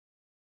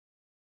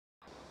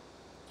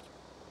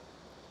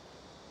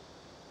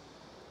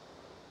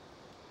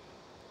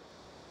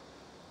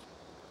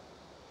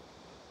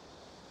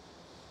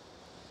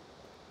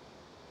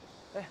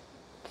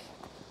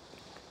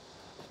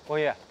光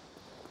一，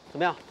怎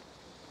么样？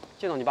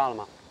见到你爸了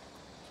吗？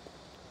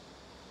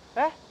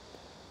哎，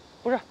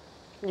不是，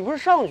你不是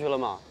上去了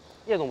吗？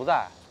叶总不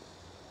在。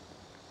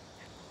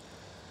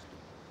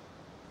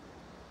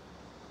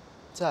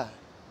在。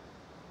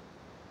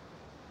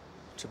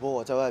只不过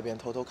我在外边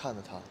偷偷看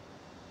着他，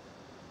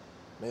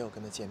没有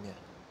跟他见面。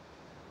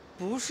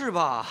不是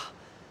吧？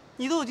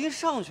你都已经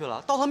上去了，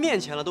到他面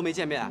前了都没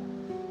见面，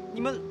你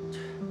们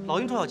老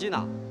鹰捉小鸡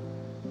呢？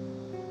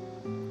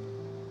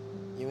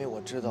因为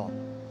我知道，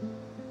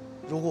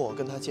如果我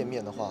跟他见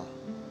面的话，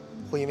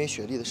会因为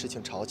雪莉的事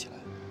情吵起来。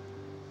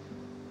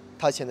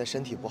他现在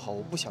身体不好，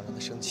我不想让他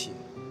生气。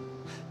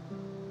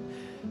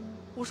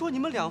我说你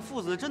们两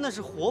父子真的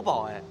是活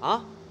宝哎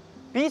啊，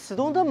彼此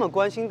都那么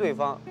关心对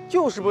方，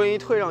就是不愿意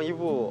退让一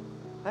步。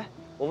哎，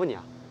我问你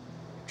啊，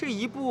这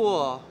一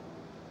步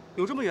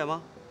有这么远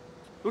吗？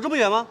有这么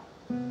远吗？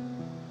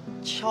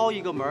敲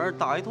一个门，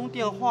打一通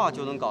电话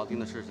就能搞定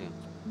的事情，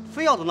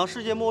非要等到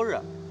世界末日。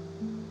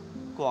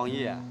广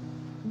义，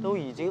都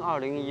已经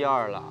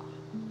2012了，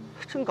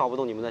真搞不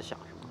懂你们在想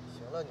什么。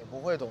行了，你不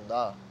会懂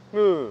的。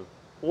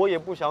我也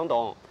不想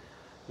懂。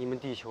你们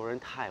地球人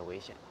太危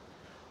险了，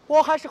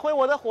我还是回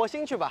我的火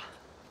星去吧。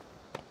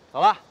走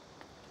了。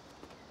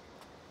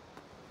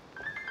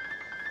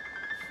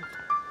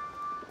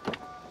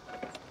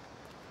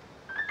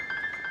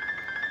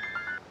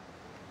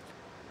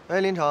哎，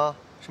林城，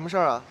什么事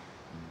儿啊？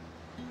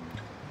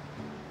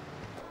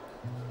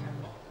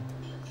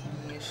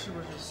你是不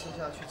是私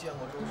下去见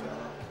过周璇了？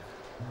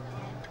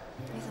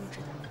你怎么知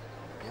道？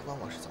别管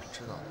我是怎么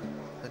知道的，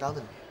回答问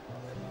题。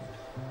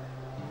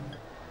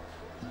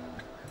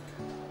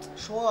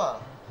说啊！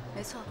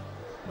没错，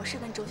我是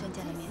跟周璇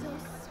见了面。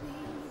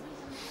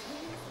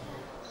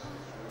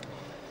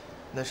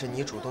那是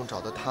你主动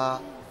找的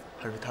他，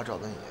还是他找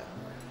的你？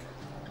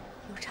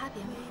有差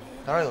别吗？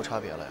当然有差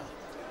别了呀。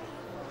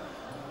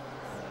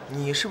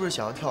你是不是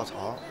想要跳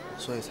槽，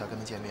所以才跟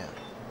他见面？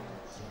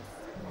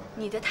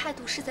你的态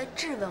度是在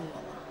质问我吗？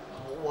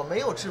我没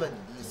有质问你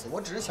的意思，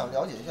我只是想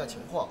了解一下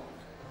情况。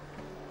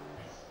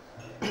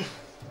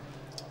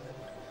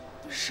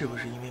是不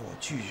是因为我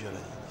拒绝了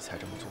你，你才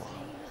这么做？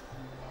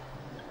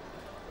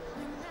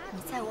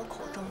你在我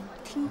口中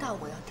听到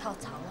我要跳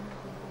槽了吗？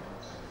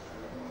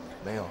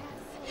没有。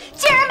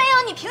既然没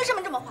有，你凭什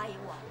么这么怀疑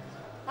我？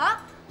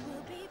啊？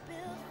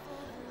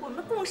我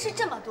们共事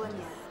这么多年，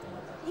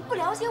你不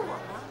了解我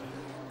吗？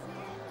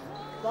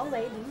王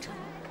维、林晨，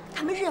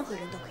他们任何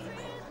人都可以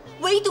怀疑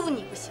我，唯独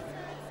你不行。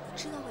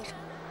知道为什么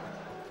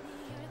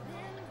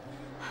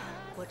吗？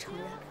我承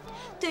认，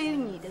对于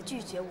你的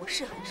拒绝，我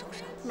是很受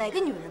伤。哪个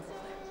女人不会？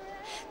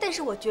但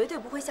是我绝对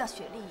不会像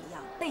雪莉一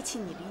样背弃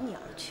你，离你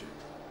而去。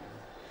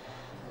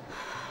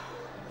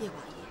叶广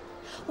义，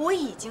我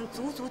已经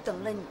足足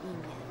等了你1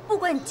年，不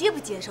管你接不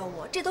接受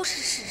我，这都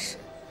是事实。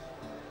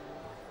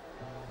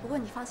不过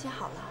你放心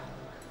好了，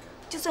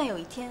就算有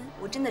一天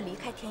我真的离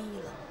开天一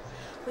了，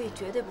我也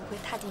绝对不会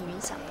踏进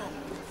云想半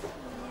步。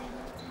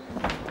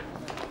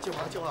静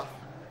华，静华。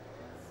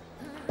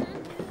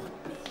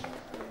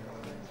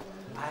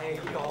哎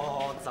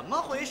呦，怎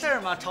么回事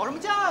嘛？吵什么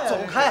架呀？走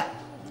开！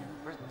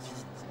不是，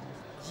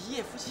一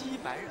夜夫妻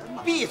百日恩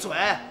嘛。闭嘴！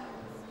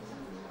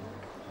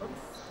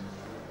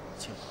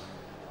静华，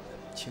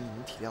请你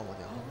能体谅我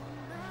点好吗？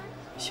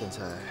现在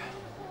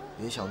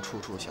也想处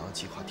处想要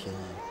击垮天一，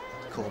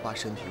可我爸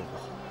身体又不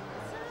好，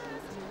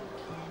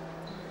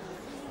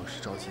我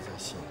是着急在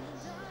心，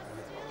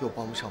又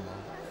帮不上忙，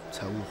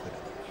才误会了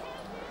你。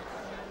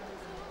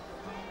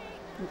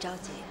你着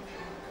急，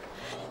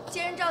既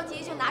然着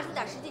急，就拿出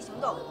点实际行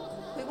动，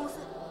回公司。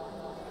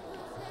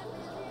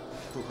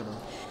不可能！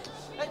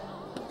哎，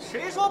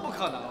谁说不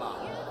可能了？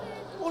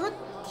我说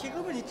铁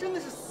哥们，你真的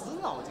是死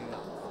脑筋啊！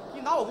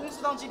你拿我公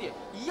司当基地，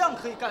一样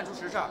可以干出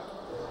实事儿。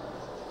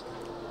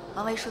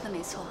王威说的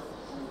没错，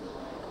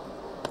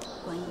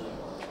广义，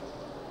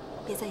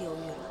别再犹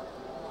豫了。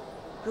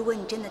如果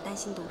你真的担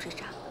心董事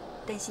长，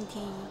担心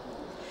天一，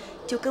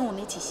就跟我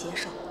们一起携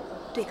手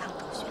对抗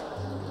周旋。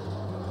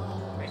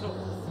没错，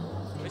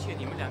而且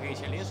你们两个以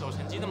前联手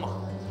成绩那么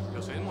好，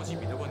有谁的默契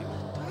比得过你们？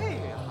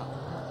对呀。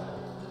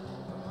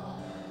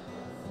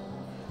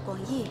广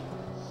义，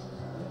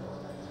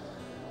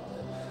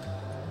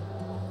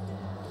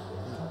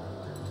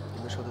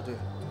你们说的对，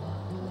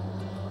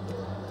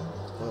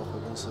我要回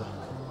公司，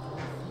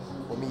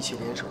我们一起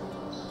联手，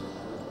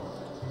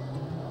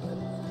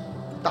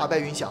打败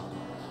云翔。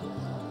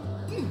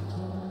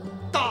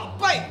打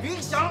败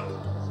云翔。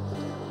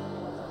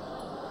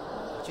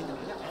军队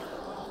来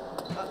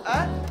了。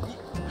哎，你。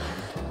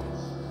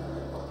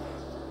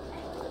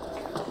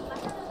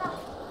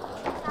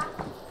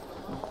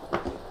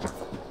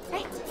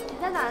哎，你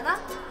在哪儿呢？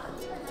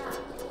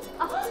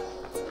啊！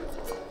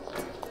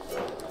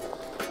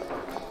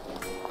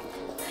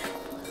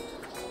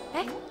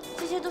哎，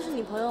这些都是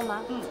你朋友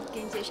吗？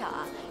给你介绍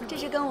啊，这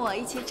是跟我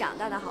一起长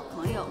大的好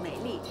朋友美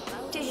丽，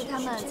这是他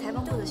们裁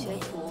缝部的学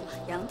徒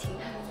杨婷。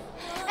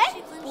哎，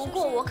不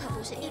过我可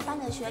不是一般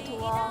的学徒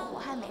哦，我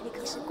和美丽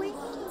可是闺蜜。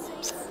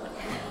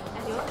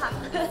刘塔，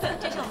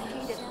这是我们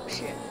天一的同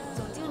事，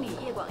总经理经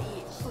理叶广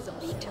义，副总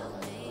林成。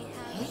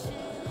哎，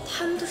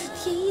他们都是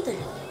天一的人，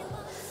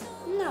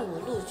那我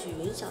录取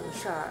云晓的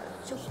事儿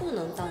就不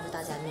能当着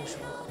大家面说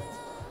了。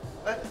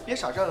哎，别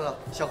傻站了，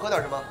想喝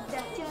点什么？对，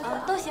进来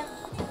啊，都行。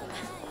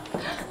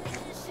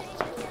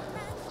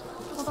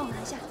帮我拿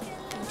一下，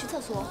我去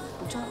厕所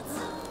补妆。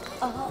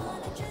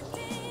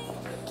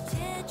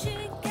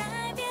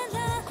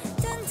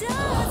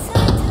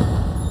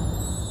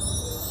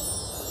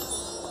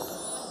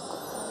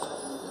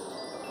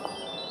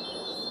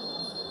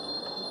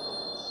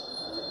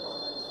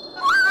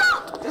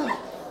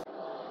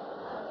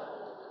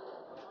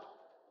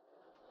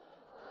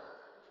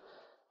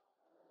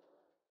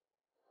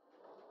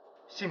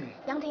姓名？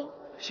杨婷，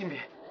性别？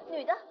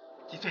女的，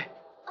几岁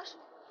20。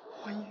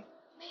婚姻？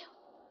没有。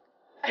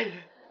爱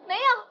人？没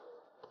有。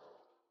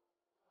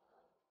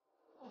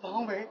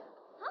王维？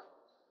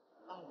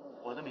啊，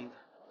我的名字。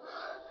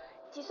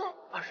几岁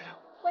26。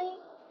婚姻？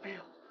没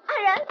有。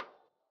爱人？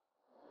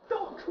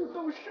到处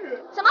都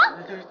是。什么？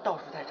这是到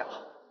处在找。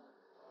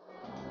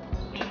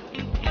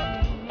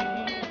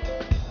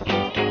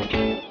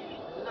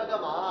你在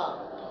干嘛？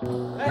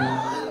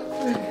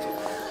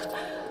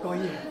高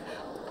一。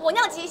我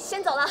尿急，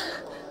先走了。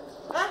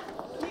哎，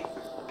你，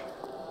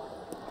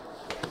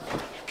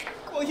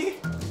广一，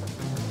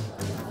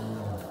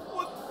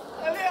我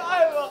谈恋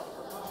爱了。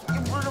你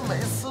不是每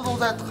次都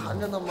在谈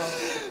着呢吗？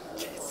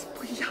这次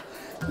不一样，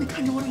你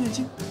看着我的眼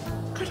睛，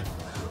看着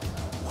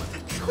我的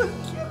春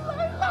天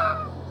来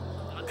了。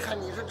看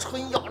你是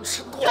春药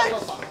吃多了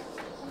吧？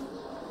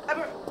哎，不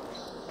是，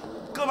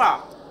哥们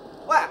儿，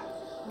喂，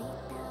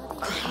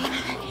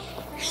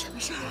什么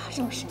事儿啊？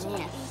这么神秘？哎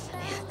呀，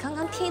刚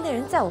刚天一的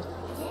人在，我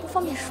不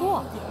方便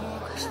说。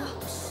快说。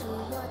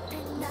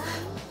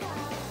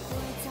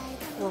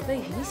我被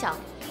云想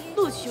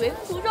录取为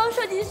服装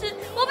设计师，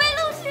我被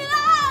录取了！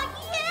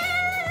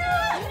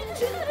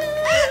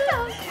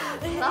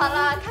耶！好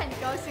了，看你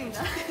高兴的。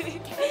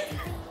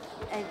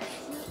哎，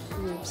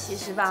其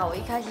实吧，我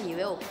一开始以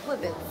为我不会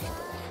被录取的，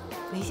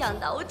没想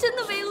到我真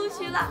的被录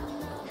取了。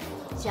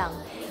这样，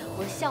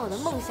我向我的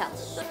梦想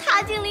又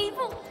踏进了一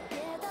步。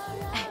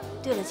哎，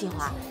对了，静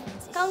华，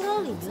刚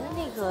刚里面的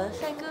那个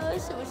帅哥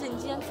是不是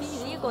你经常提起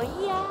的叶广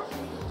义啊？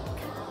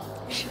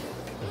是，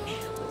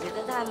我觉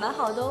得他还蛮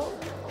好的哦。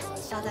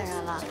当然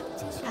了，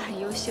他很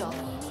优秀，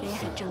人也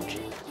很正直。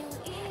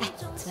哎，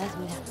怎么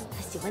样？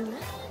他喜欢你吗？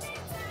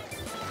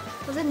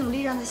我在努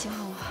力让他喜欢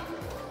我。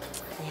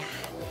哎呀，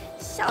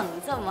像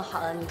你这么好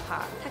的女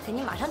孩，他肯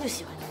定马上就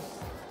喜欢你。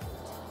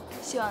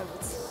希望如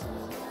此。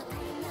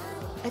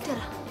哎，对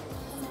了，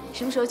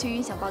什么时候去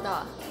云想报道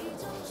啊？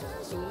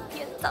明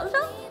天早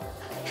上。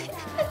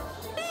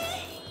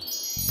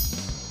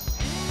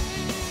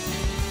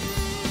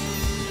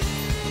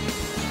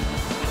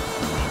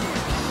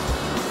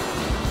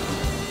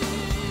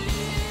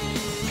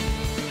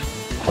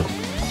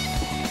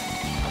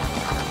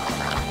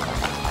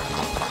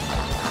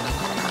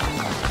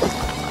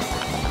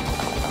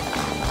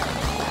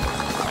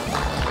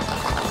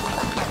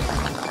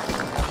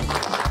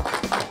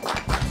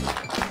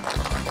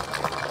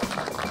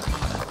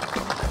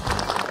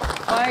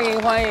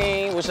欢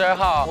迎52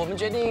号，我们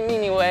决定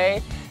命你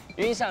为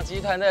云想集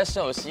团的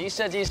首席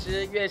设计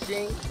师，月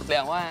薪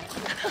2万。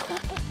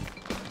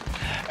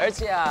而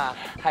且啊，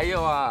还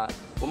有啊，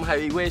我们还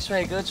有一位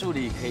帅哥助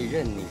理，可以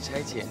任你差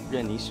遣，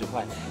任你使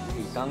唤，可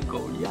以当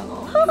狗一样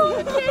哦。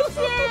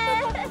谢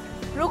谢。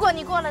如果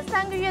你过了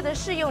3个月的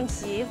试用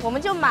期，我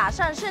们就马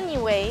上升你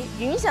为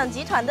云想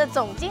集团的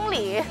总经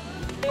理。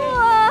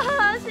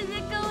哇，谢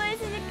谢各位，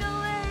谢谢各位。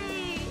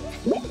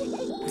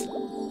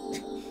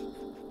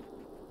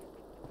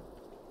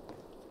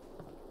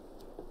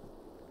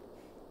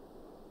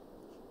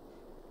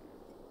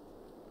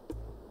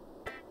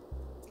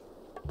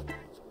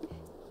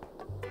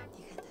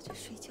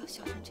睡觉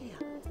笑成这样，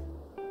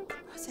不知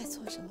道在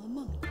做什么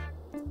梦呢？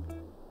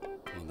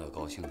梦到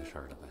高兴的事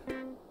儿了呗？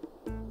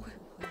会不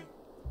会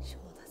是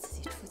梦到自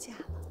己出嫁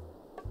了？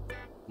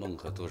梦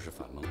可都是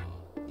反梦啊！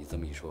你这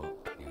么一说，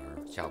女儿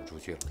嫁不出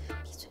去了。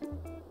闭嘴！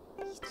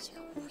你这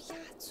个乌鸦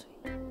嘴！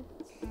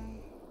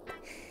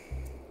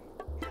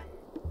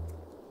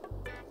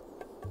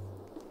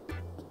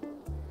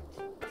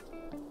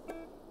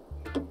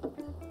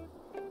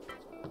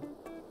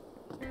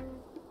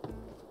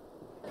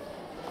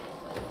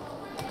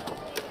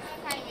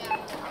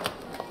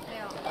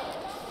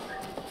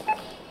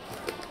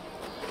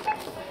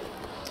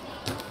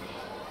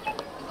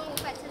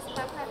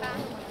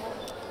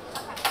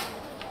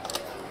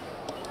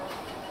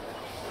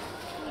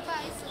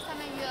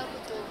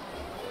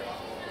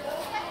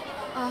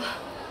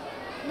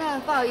那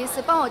不好意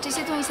思，帮我这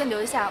些东西先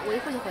留一下，我一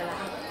会儿就回来。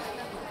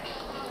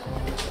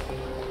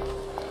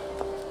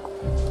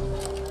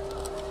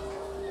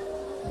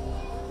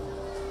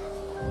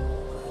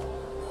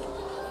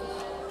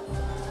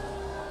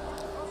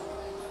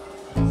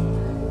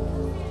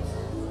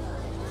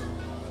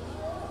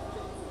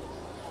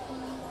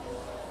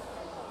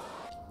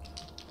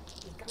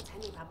你刚才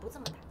那把不这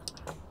么打的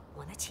话，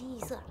我那清一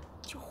色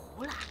就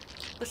糊了。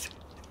不是，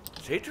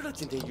谁知道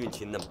今天运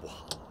气那么不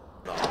好？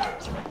啊，道。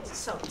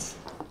受气。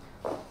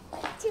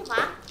静华，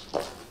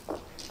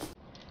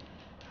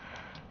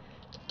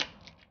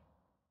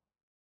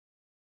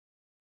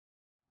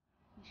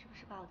你是不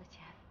是把我的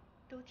钱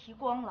都提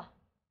光了？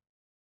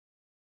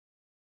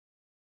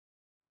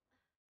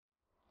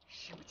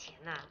什么钱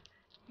呐？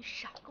你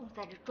少跟我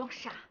在这装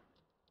傻！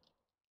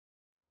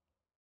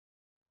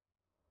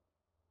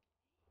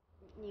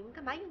你们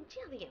干嘛用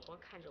这样的眼光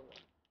看着我？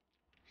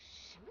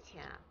什么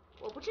钱啊？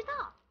我不知道。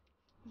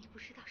你不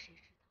知道谁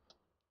知道？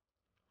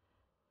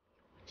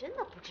我真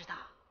的不知道。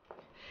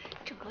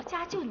整个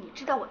家就你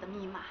知道我的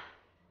密码，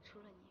除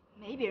了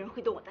你，没别人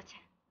会动我的钱。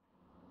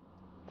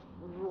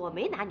我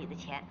没拿你的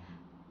钱，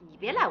你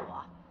别赖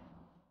我。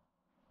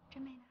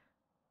真没拿？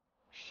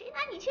谁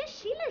拿你钱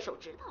谁烂手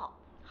指头。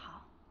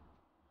好，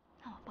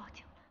那我报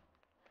警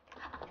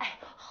了。哎，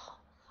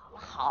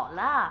好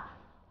了，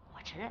我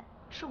承认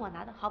是我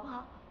拿的，好不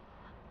好？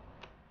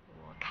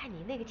我看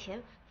你那个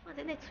钱放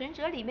在那存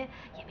折里面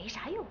也没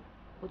啥用，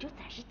我就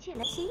暂时借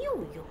来先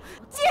用一用。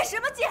借什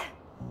么借？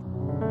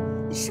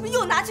你是不是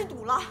又拿去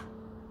赌了？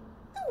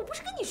那我不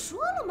是跟你说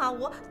了吗？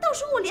到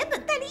时候我连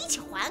本带利一起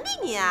还给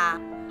你啊！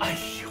哎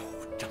呦，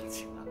张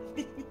晴啊，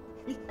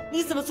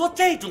你怎么做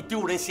这种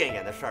丢人现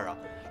眼的事儿啊？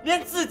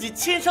连自己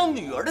亲生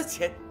女儿的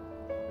钱，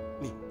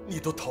你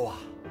都偷啊？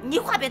你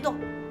话别多，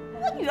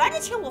我女儿的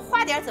钱我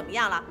花点怎么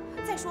样了？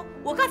再说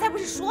我刚才不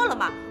是说了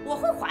吗？我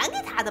会还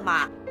给她的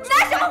嘛。你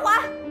拿什么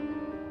还？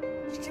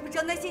你知不知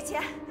道那些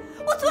钱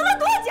我存了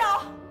多久？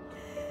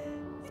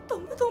你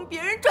懂不懂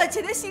别人赚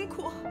钱的辛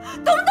苦？懂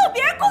不懂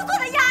别人工作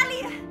的压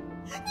力？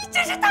你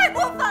真是太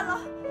过分了！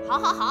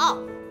好，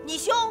你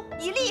凶，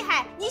你厉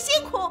害，你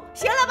辛苦，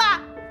行了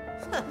吧？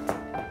哼，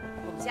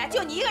我们家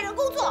就你一个人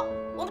工作，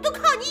我们都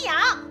靠你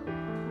养。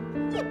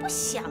你也不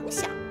想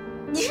想，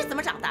你是怎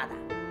么长大的？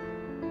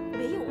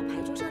没有我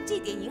牌桌上这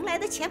点赢来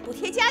的钱补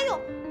贴家用，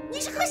你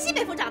是喝西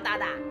北风长大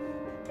的。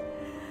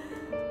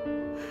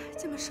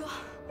这么说，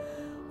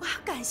我要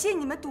感谢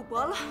你们赌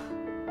博了。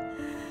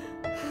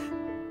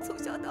从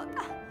小到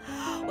大，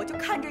我就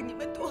看着你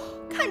们赌，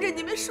看着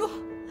你们输，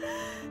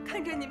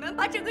看着你们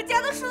把整个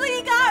家都输得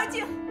一干二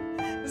净，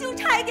就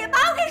差一点把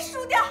我给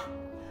输掉。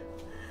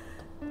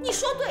你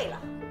说对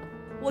了，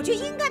我就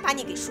应该把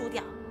你给输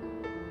掉，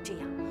这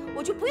样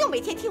我就不用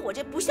每天听我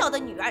这不孝的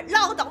女儿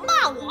唠叨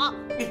骂我。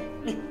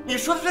你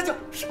说的这叫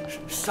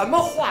什么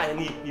话呀？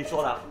你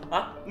说的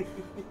啊？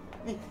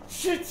你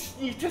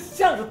这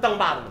像是当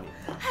爸的吗你？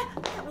哎，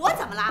我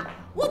怎么了？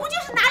我不就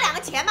是拿2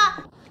个钱吗？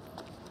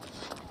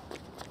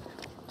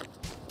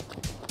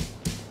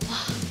哇，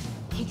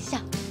停下！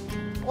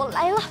我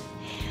来了！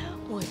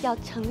我要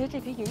乘着这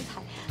个云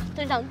彩，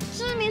登上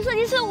知名设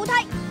计师的舞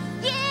台！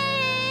耶！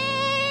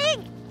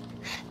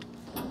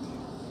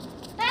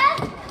哎！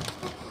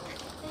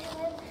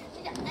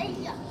哎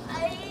呀！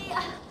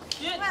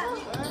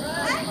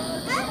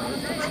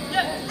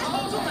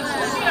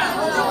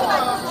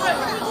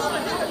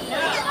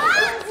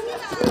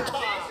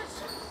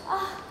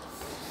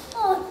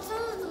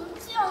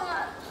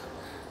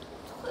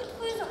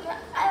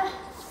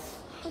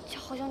脚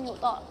好像扭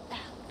到了，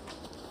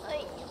哎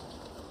呀！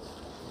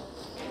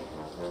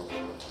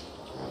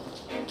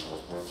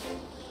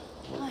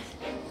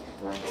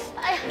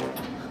哎呀！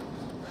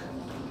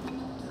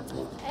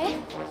哎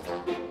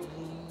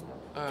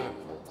1、2、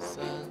3、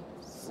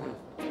4、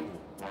5、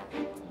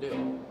6、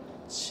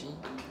7、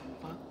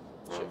8、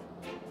9。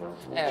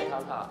哎，糖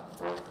糖，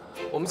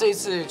我们这一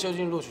次究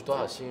竟录取多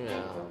少新人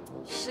啊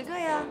10个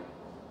呀。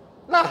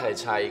那还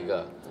差1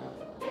个。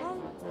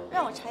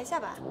让我查一下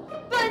吧。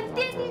本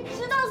电梯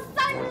迟到30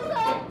层！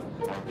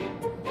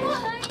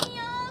哎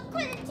呀，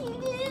快点停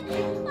停！哎呀，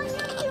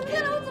停不下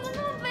来，我怎么这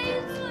么悲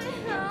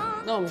催啊？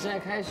那我们现在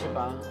开始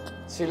吧，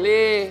起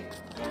立。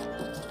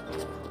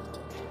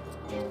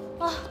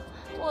啊，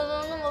我怎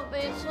么那么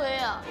悲催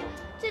啊？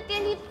这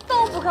电梯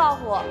都不靠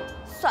谱，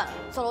算了，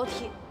走楼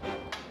梯。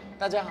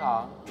大家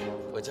好，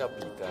我叫彼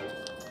得，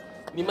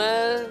你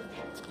们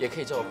也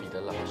可以叫我彼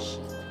得老师，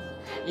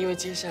因为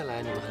接下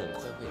来你们很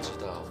快会知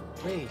道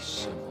为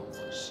什么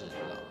我是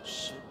老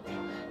师，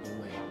因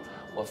为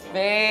我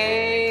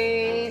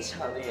非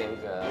常的严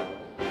格。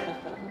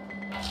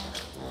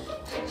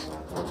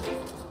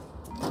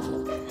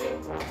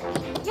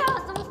呀，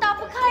怎么打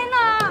不开呢？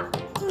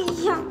哎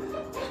呀，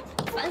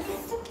烦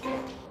死！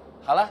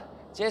好了，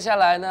接下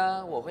来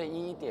呢，我会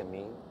一一点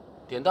名，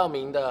点到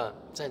名的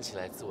站起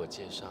来自我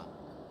介绍。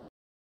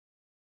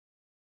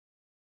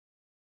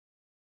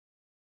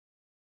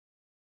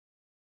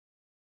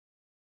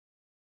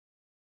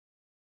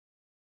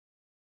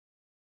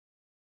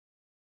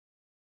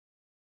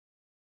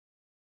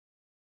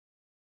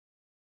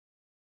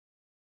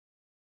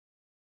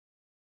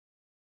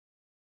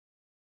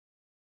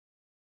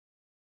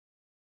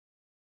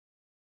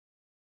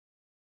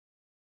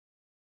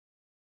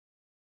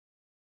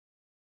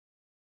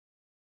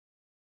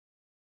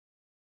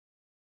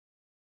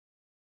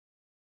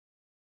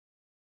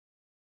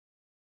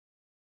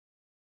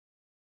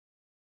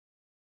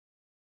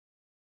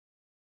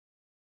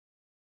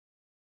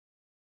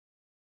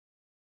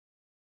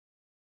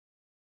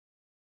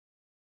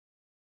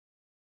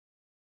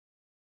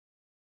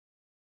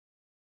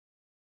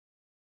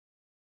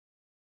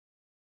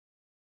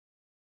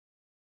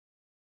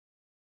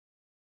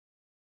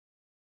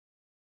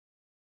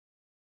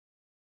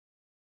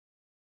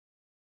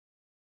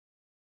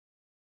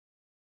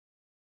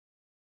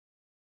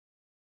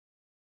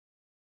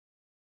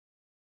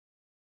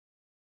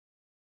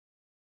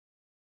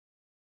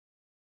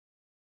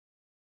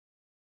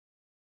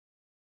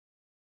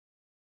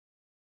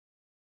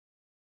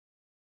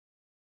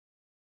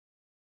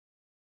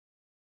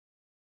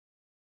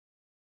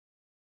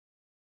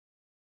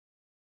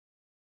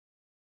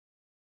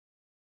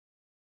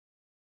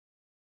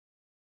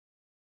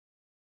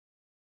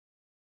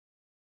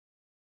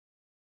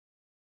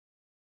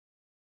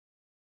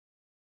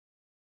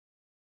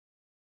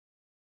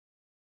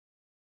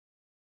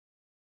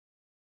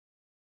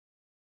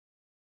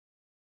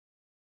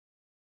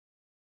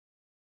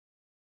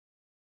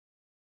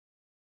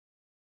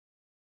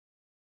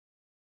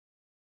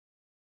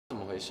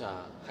事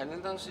啊？还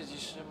能当设计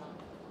师吗？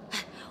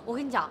我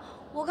跟你讲，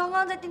我刚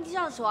刚在电梯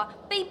上的时候啊，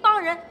被一帮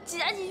人挤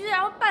来挤去，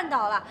然后绊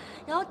倒了，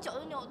然后脚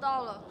就扭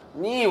到了。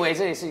你以为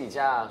这里是你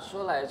家啊？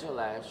说来就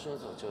来，说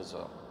走就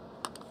走。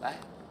来，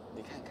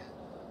你看看。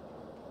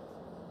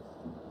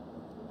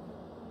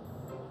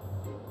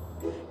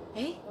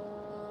哎，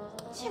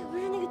这个不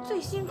是那个最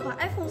新款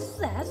iPhone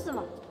 4S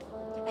吗？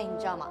哎，你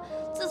知道吗？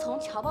自从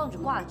乔帮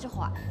主挂了之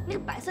后啊，那个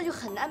白色就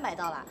很难买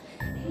到了。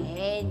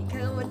哎，你看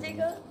看我这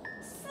个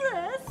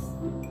4S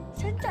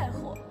山寨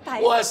货，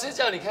我是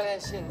叫你看看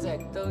现在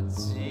都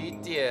几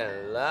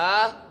点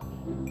了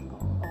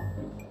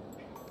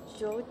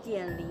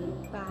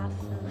？9:08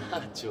分。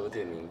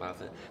9:08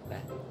分，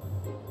来，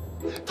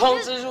通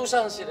知书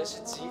上写的是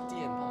几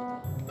点报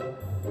到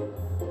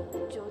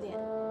？9点。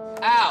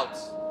Out。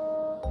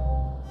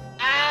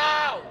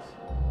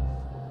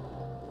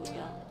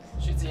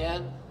徐子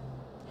言，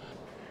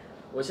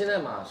我现在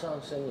马上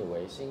升你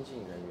为新进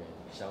人员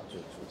小组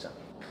组长。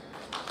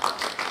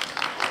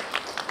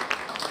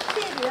谢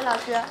谢彼得老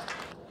师。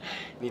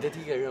你的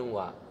第一个任务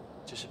啊，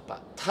就是把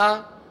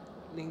他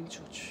拎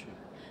出去。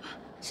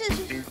是。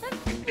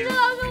彼得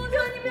老师，我求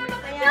你不要把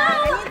哎呀，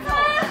赶紧走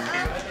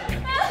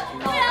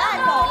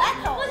了，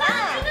走了。我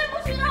绝对不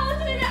许让我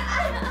去的。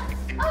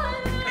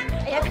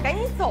哎呀，赶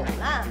紧走了。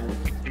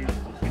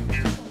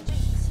这是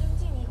新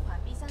进的一款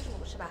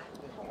B35是吧？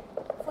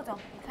副总，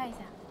你看一下。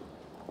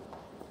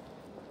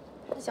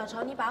那小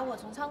曹，你把我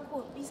从仓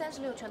库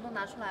B36全都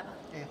拿出来吧。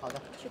哎，好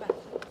的。去吧。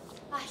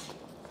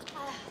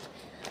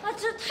啊，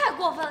真太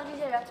过分了！这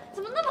些人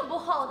怎么那么不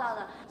厚道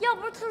呢？要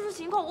不是特殊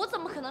情况，我怎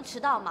么可能迟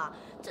到嘛？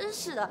真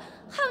是的，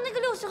还有那个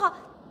60号，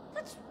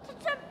他居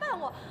然办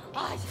我！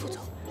哎，副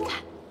总，你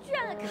看，居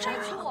然开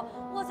除我！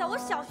哇塞，我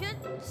小学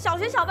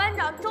小班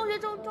长，中学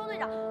中队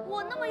长，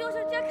我那么优秀，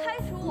居然开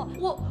除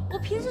我！我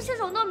平时身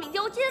手那么敏捷，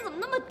我今天怎么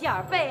那么点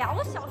儿背啊？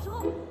我小时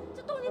候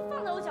这东西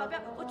放在我脚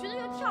边，我绝对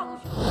就跳过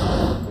去。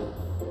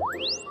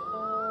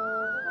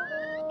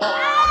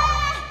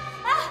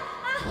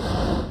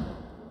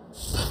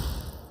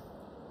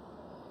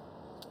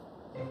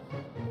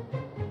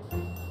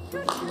就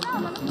迟到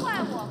了，能怪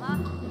我吗？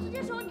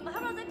这时候你们还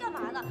不知道在干嘛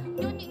呢？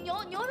扭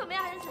什么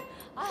呀？真是，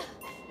哎，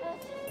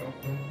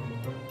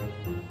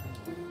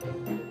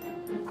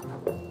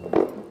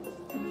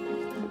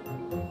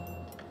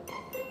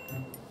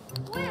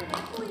我也没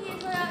故意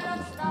说要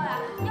迟到呀，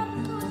要不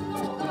是特殊情况，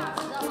我干嘛迟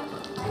到？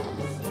哎呀，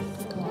气死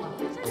我了！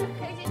真是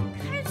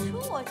开除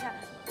我去！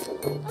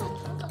啊，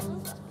疼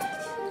死！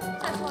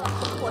再说了，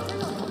我是这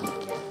种人，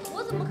我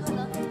怎么可能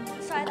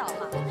摔倒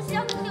嘛？那谁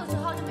要是60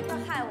号就没法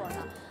害我呢？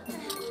哎呀，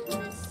真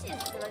是气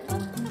死了！你说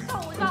他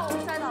看我让我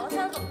摔倒了，摔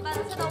倒怎么办呢？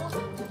摔倒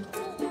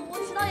我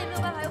迟到也没有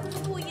办法，又不是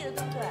故意的，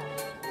对不对？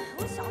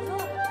我小时候，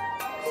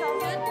小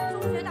学、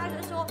中学、大学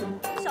的时候，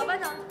小班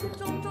长、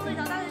中队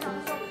长、大队长的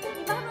时候，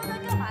你们还不知道在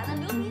干嘛呢？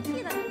流鼻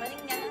涕呢，你们那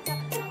个年龄层，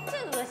最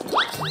恶心了！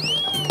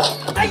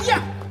哎呀！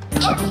不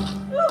走，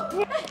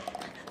来，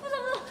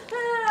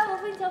我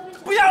分享。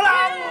不要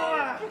拉我！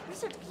不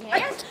是别人，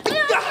来，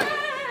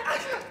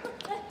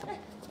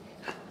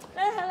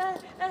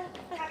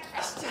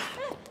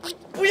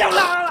不要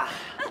拉了！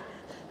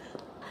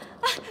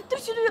对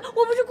不起，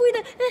我不是故意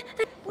的。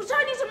我知道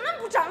你怎么那么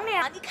不长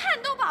脸啊！你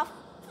看都把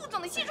副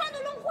总的西装都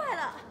弄坏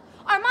了，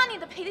阿玛尼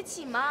的赔得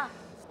起吗？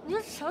你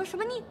说什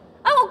么你？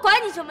哎，我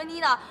管你什么你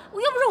呢？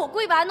我又不是我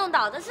故意把他弄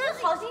倒的，是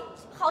好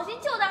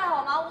心救他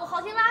好吗？我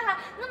好心拉他，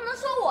能不能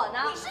说我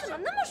呢？你是怎么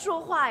那么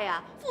说话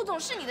呀？副总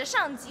是你的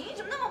上级，你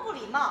怎么那么不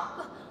礼貌？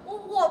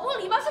我不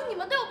礼貌，是你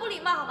们对我不礼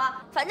貌好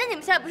吗？反正你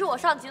们现在不是我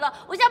上级了，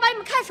我现在把你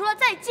们开除了，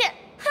再见！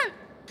哼！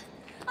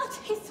啊，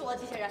气死我！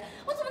这些人，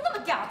我怎么那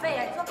么点儿背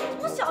啊？你说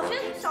我小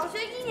学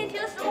1年级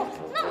的时候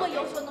那么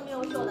优秀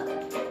的。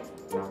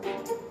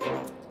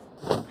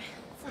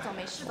副总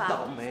没事吧？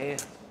倒霉。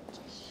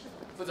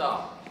副总，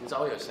你找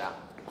我有事啊？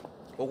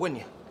我问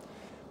你，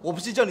我不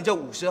是叫你叫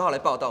52号来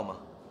报道吗？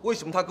为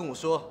什么他跟我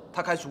说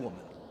他开除我们？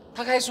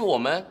他开除我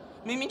们？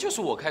明明就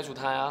是我开除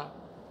他呀！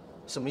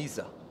什么意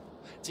思啊？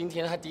今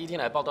天他第一天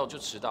来报道就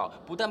迟到，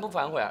不但不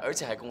反悔，而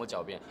且还跟我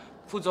狡辩。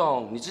副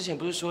总，你之前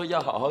不是说要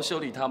好好修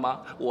理他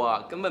吗？我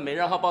啊根本没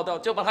让他报道，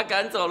就把他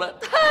赶走了，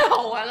太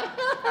好玩了！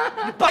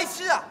你白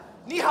痴啊！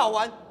你好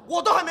玩，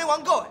我都还没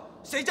玩够哎！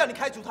谁叫你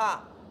开除他？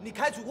你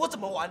开除我怎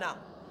么玩啊？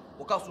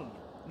我告诉你，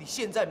你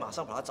现在马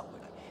上把他找回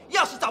来。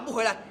要是找不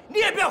回来，你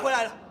也不要回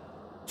来了，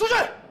出去！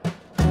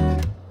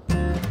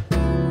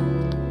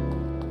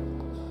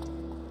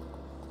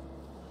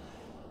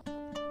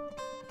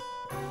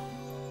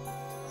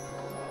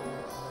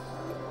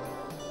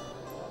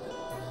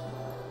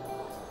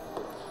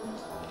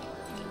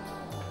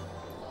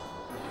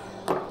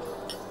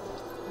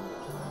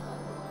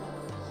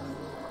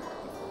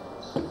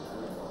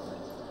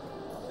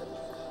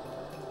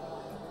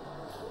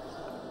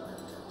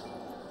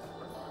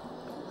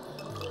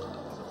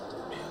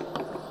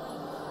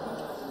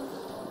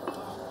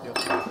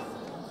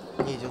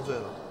你已经醉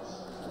了。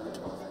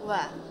喂，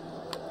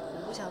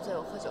我不想醉，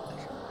我喝酒干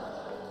什么？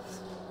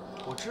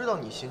我知道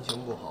你心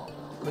情不好，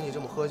可你这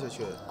么喝下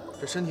去，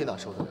这身体哪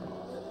受得了？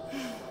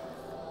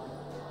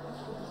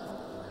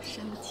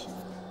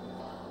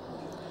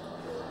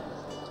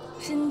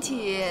身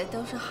体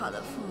都是好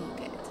的父母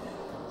给的，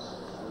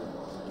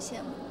不羡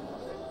慕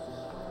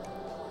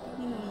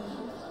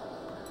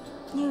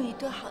你有一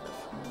对好的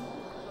父母，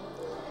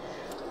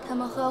他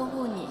们呵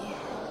护你，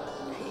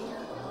培养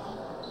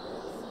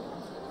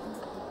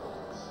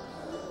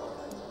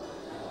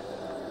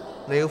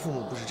哪个父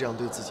母不是这样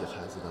对自己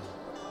孩子的？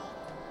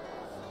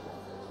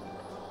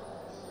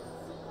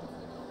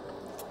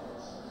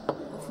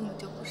我父母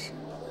就不是。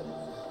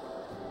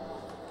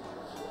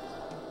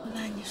我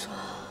跟你说，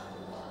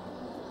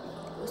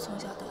我从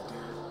小到大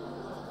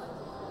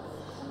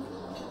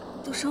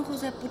都生活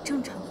在不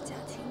正常的家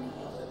庭里。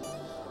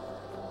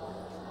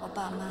我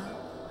爸妈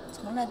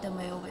从来都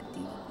没有稳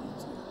定的工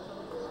作，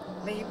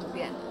唯一不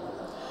变的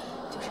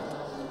就是赌。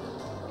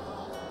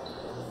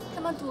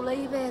他们赌了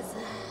一辈子，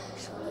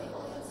输了一辈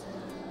子，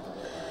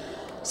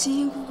辛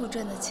辛苦苦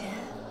赚的钱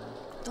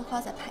都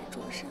花在牌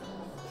桌上。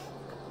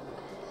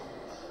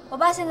我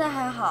爸现在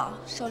还好，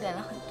收敛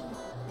了很多，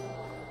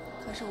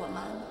可是我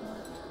妈呢，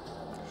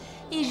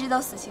一直都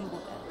死性不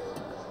改。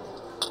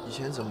以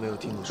前怎么没有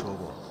听你说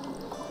过？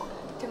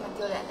这么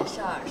丢脸的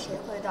事儿，谁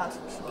会到处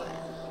说呀？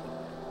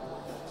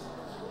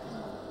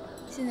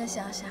现在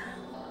想想，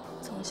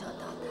从小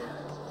到大，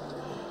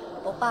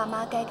我爸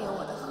妈该给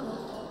我的呵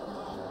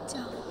护、教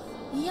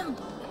育一样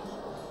都没有。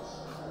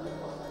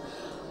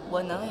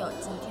我能有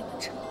今天的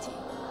成绩，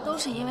都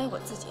是因为我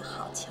自己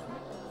好强。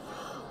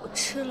我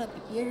吃了比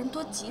别人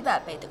多几百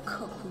倍的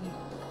刻苦努力，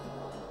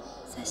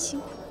才辛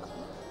苦过来，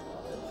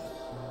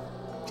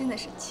真的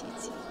是奇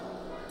迹。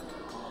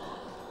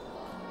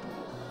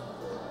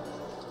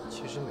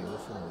其实每个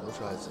父母都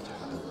是爱自己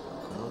孩子的，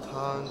可能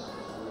他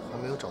还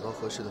没有找到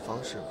合适的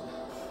方式吧。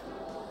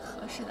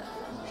合适的方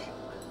式，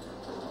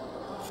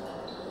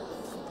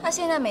他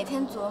现在每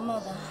天琢磨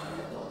的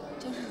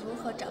就是如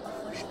何找到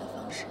合适的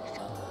方式找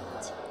到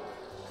爱情。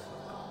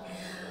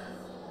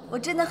我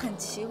真的很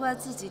奇怪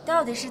自己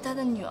到底是他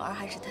的女儿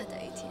还是他的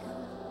ATM，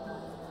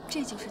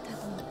 这就是他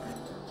的母爱。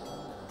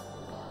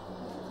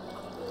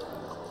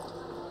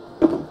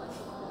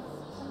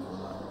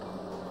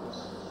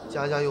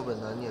家家有本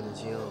难念的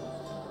经，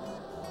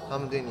他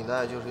们对你的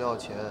爱就是要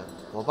钱。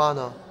我爸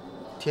呢，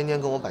天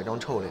天跟我摆张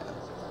臭脸。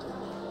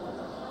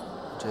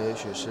这也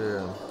许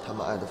是他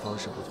们爱的方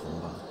式不同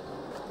吧。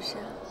是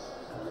啊，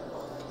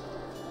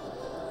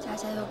家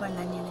家有本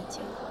难念的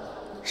经，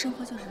生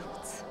活就是如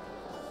此。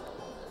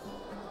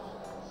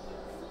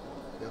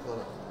别喝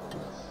了，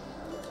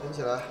挺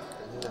起来，改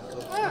天再喝。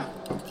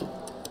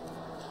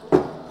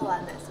喝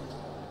完再走。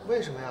为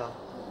什么呀？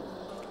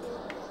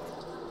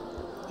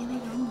因为有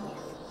你。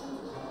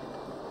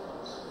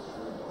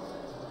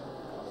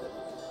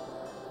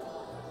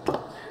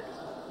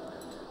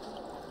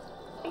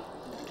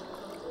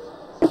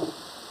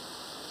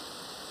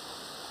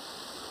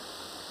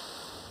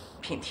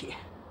平提，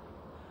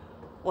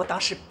我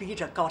当时逼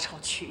着高超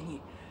娶你，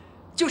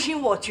就是因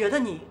为我觉得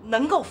你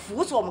能够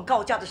辅佐我们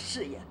高家的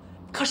事业。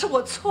可是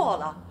我错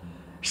了，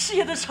事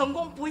业的成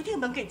功不一定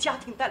能给家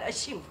庭带来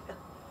幸福呀。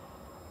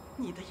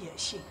你的野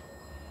心，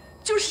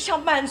就是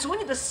想满足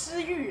你的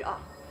私欲啊！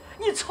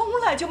你从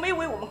来就没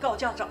为我们高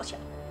家着想。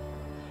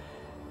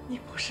你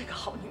不是个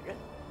好女人，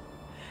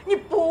你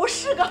不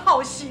是个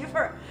好媳妇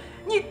儿，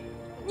你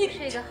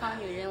是一个好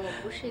女人，我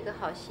不是一个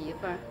好媳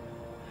妇儿。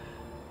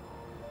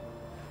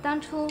当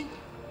初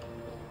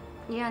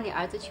你让你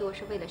儿子娶我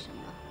是为了什么？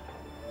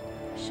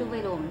是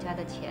为了我们家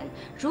的钱。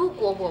如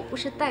果我不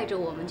是带着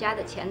我们家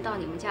的钱到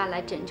你们家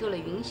来拯救了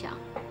云想，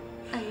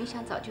那云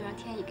想早就让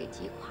天意给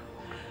击垮。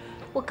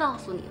我告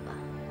诉你吧，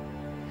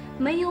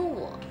没有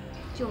我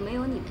就没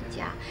有你们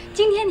家。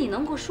今天你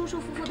能够舒舒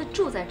服服的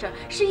住在这儿，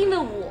是因为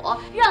我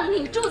让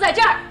你住在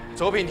这儿。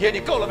周品天，你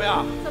够了没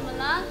有？怎么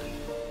了？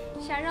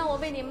想让我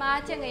为你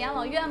妈建个养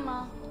老院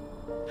吗？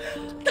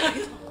大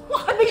爷，我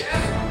还没死。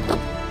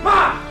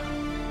妈！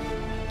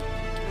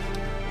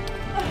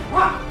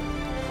妈！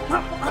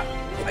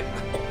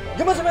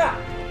有没有什么呀？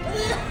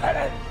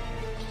来。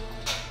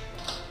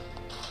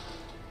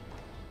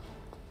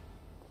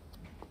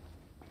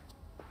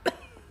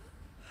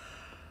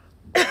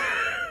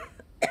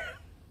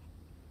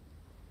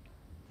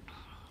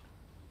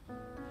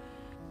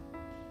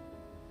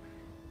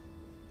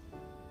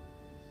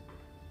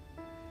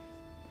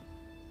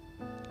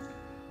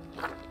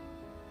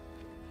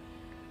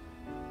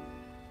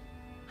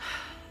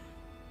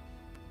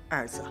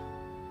儿子，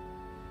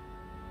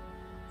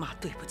妈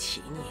对不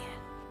起你。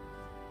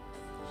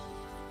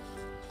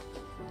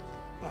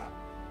妈，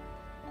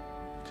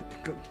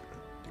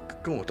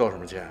跟我道什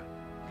么歉？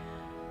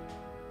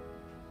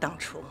当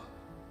初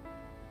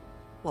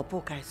我不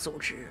该阻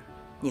止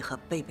你和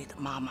贝贝的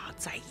妈妈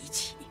在一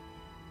起，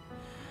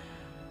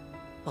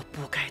我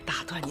不该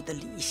打断你的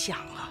理想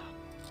啊！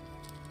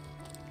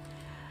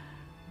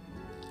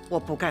我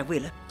不该为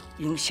了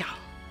云想，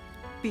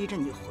逼着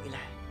你回来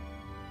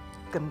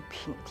跟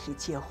品提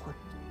结婚。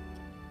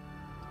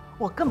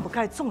我更不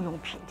该纵容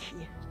品提，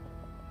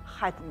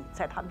害得你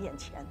在他面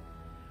前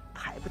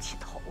抬不起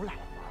头来。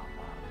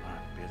妈，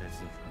你别再自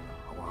责了，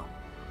好不好？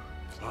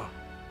啊，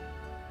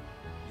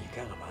你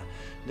该干嘛？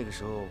那个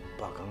时候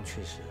爸刚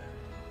确实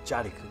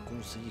家里跟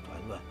公司一团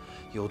乱，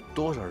有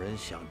多少人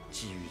想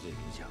觊觎这云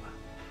翔啊？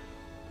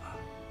啊，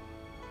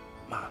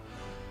妈，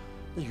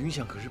那云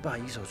翔可是爸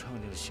一手创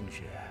立的心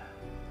血，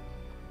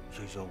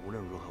所以说无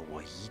论如何，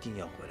我一定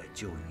要回来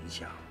救云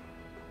翔。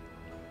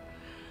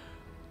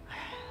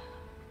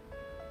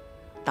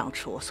当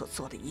初我所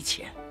做的一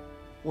切，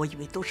我以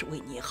为都是为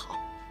你好，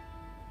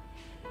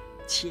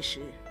其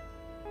实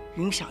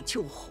云翔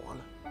救活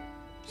了，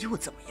又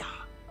怎么样？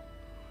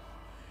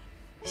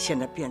现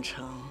在变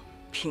成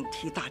平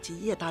替大吉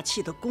业大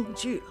器的工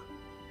具了。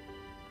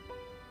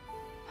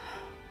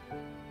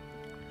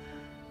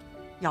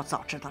要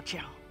早知道这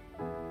样，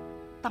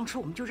当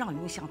初我们就让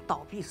云翔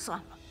倒闭算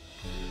了，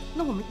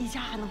那我们一家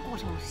还能过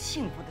上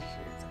幸福的日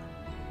子。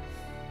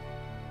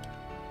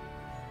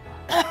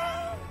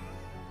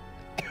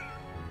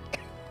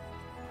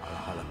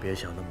好了，别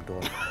想那么多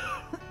了，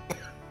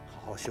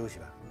好好休息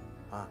吧，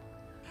啊！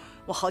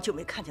我好久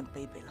没看见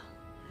贝贝了，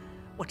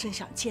我真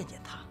想见见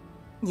他，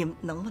你们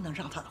能不能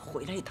让他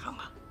回来一趟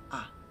啊？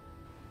啊！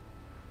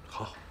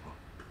好，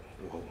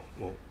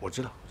我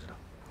知道，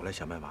我来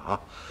想办法啊。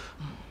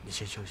你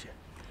先休息，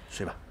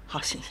睡吧。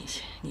好，行，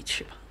你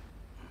去吧。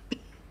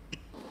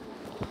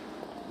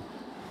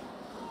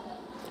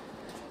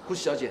护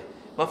士小姐，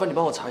麻烦你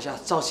帮我查一下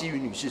赵希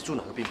云女士住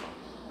哪个病房。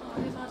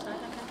你帮我查一下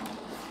看。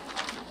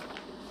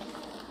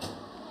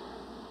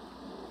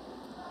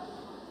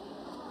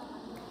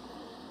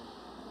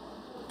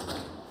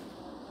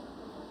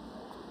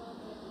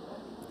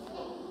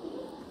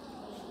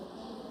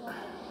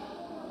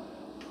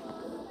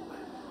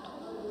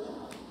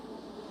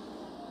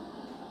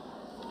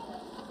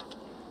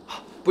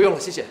不用了，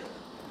谢谢。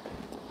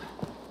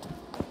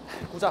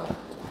鼓掌，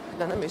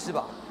奶奶没事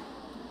吧？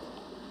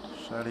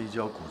摔了一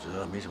跤，骨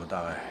折，没什么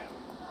大碍。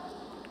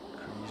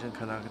可医生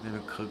看他那边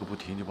咳个不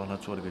停，就帮他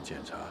做了个检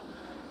查。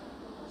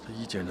这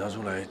一检查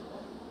出来，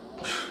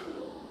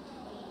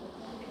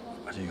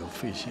发现有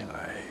肺腺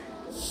癌。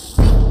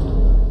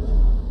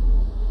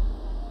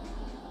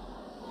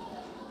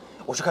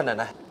我去看奶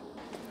奶。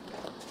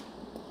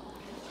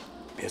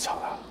别吵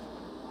了。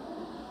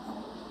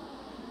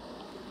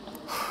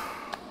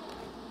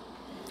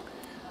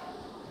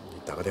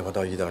打个电话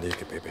到意大利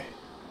给贝贝，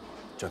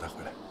叫他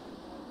回来，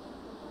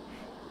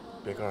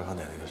别告诉他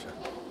奶奶的事。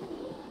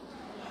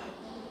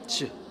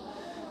是。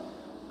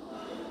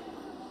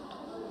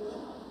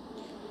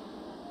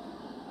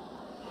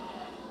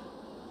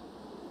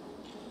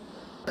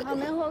还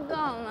没喝够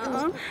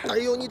呢。哎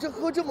呦，你这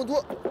喝这么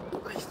多，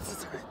哎呀，这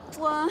才……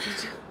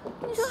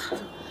你说，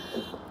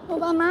我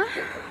爸妈，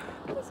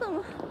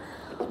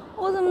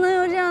我怎么能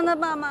有这样的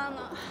爸妈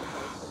呢？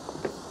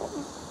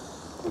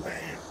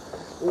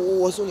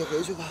我送你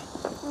回去吧。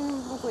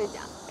不回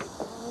家，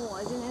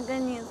我今天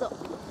跟你走。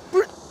不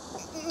是，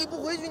你不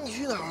回去你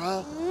去哪儿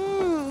啊？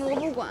我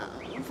不管，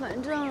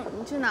反正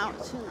你去哪儿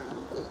我去哪儿。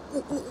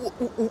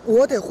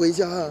我得回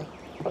家啊。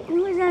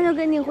你回家就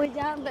跟你回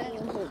家呗，你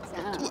回家。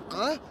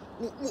啊？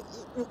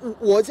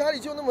我家里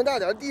就那么大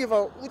点地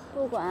方，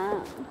不管，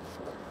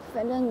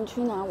反正你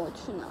去哪儿我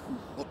去哪儿。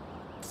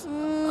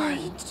哎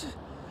呀，这……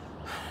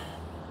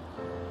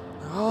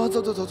啊，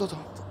走。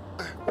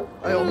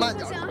哎呦，慢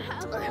点！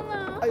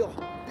哎呦，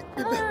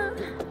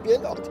别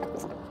搞！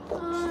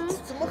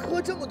怎么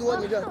喝这么多？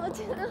你这……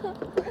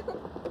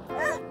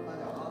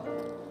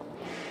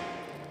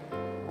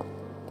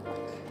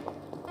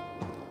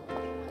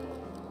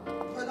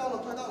快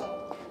到了！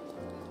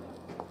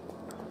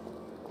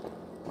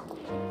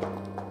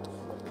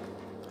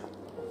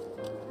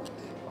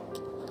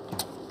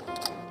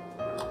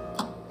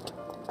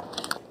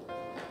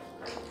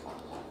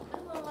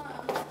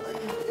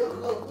别喝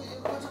了，不行，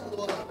喝这么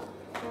多了。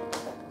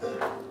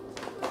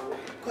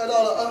快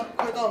到了啊！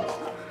快到了！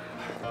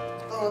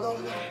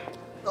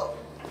到！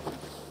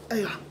哎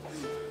呀！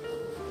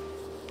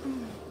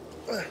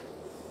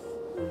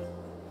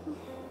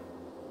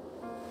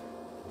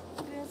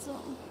别走，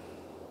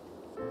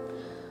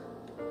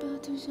不要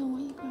丢下我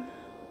一个人。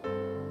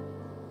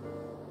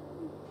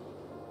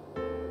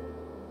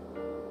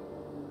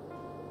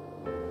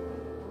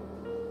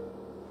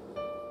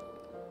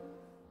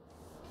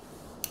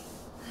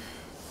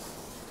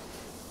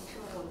你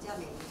说我们家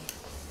美丽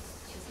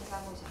去参加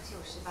梦想秀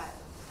失败了，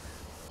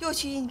又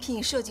去应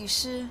聘设计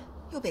师，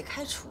又被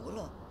开除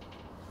了。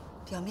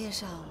表面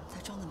上她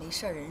装的没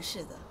事人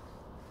似的，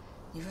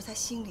你说她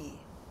心里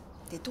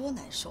得多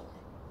难受？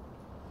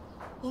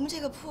我们这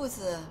个铺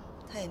子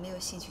她也没有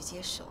兴趣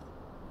接手，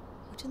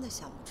我真的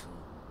想不出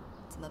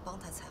怎么帮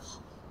她才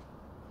好。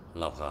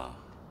老婆，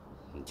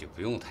你就不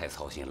用太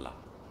操心了，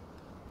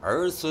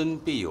儿孙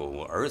必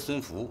有儿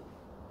孙福。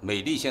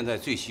美丽现在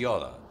最需要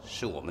的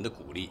是我们的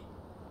鼓励，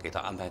给她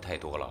安排太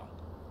多了，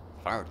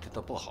反而对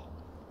她不好。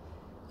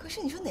可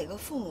是你说哪个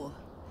父母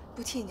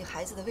不替你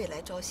孩子的未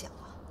来着想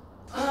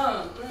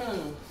啊？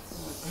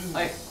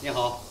哎，你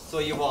好，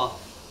做衣服啊？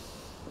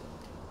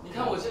你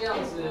看我这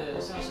样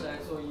子像是来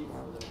做衣服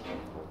的吗？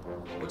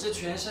我这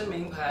全身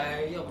名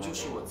牌，要不就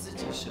是我自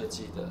己设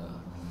计的。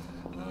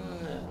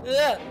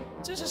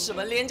这是什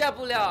么廉价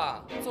布料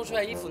啊？做出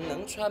来衣服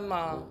能穿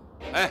吗？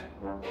哎，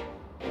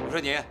我说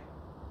你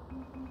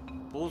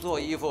不做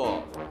衣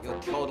服又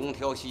挑东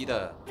挑西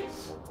的，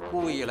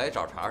故意来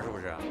找茬是不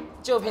是？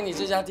就凭你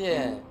这家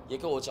店也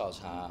给我找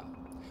茬？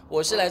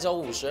我是来找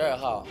52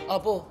号啊，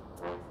不，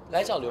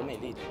来找刘美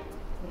丽的。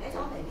你来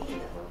找美丽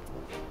的，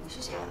你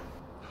是谁啊？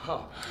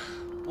哈，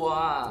我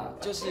啊，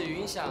就是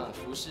云想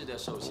服饰的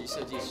首席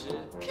设计师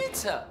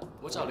Peter，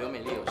 我找刘美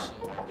丽有事。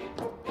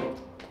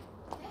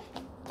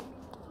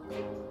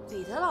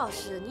彼得老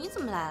师，你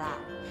怎么来啦？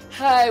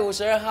嗨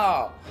，52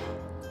号。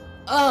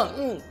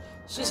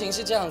事情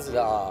是这样子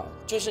的啊，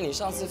就是你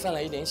上次犯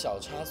了一点小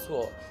差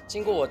错，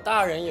经过我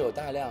大人有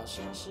大量、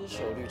深思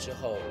熟虑之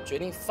后，决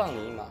定放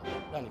你一马，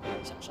让你回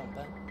影响上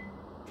班。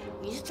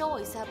你是找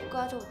我一次还不够，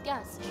要找我第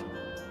2次是吗？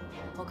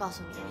我告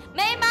诉你，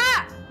没门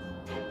儿！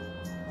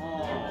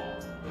哦，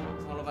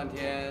闹了半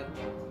天，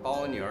把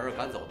我女儿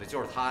赶走的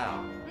就是他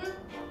呀？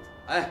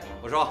哎，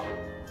我说，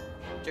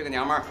这个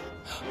娘们儿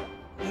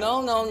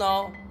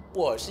 ，No，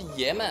 我是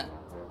爷们。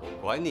我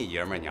管你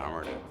爷们儿娘们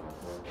儿的。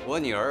我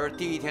女儿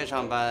第1天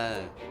上班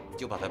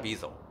就把她逼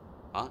走，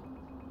啊！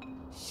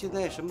现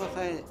在什么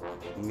还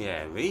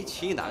勉为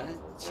其难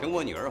请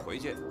我女儿回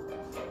去？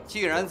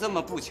既然这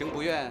么不情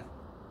不愿，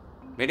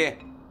美丽，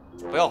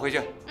不要回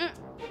去。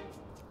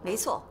没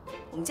错，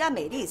我们家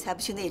美丽才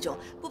不去那种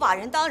不把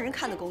人当人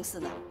看的公司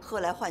呢，喝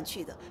来换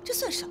去的，这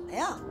算什么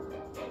呀？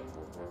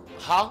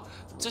好，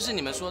这是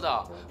你们说的。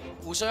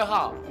52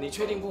号，你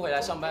确定不回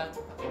来上班？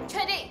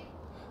确定。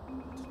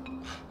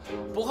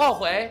不后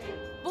悔？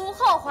不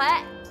后悔。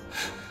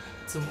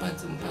怎么办？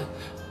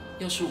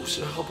要是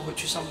52号不回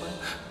去上班，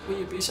我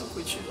也别想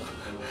回去了。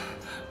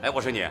哎，我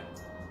说你，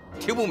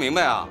听不明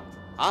白啊？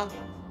啊？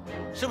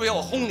是不是要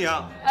我轰你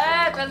啊？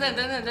哎，等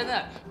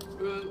等，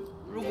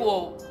如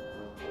果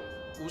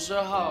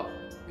52号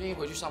愿意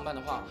回去上班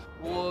的话，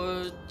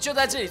我就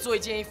在这里做一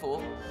件衣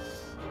服。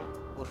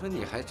我说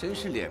你还真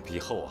是脸皮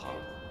厚哈，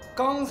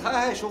刚才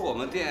还说我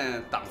们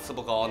店档次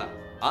不高呢，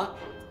啊？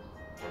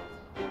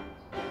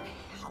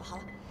好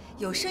了，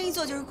有生意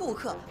做就是顾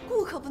客，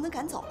顾客不能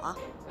赶走啊。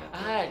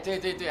哎，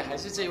对，还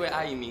是这位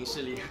阿姨明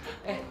事理。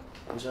哎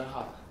，52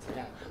号，怎么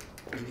样？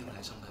明天我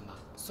来上班吧，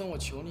算我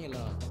求你了。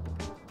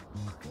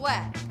喂，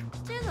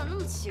今天怎么那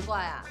么奇怪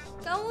啊？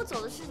赶我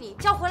走的是你，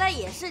叫回来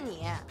也是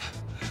你。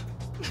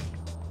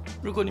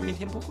如果你明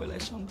天不回来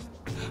上班，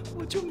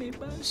我就没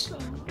班上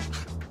了。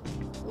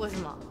为什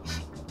么？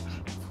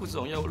副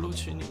总要我录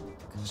取你，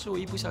可是我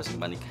一不小心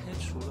把你开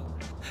除了。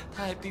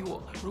他还逼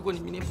我，如果你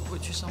明天不回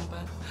去上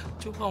班，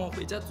就换我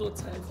回家做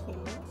裁缝。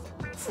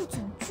副总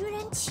居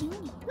然请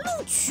你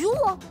录取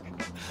我，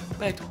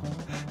拜托，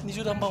你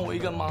就当帮我一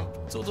个忙，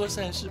做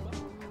善事吧。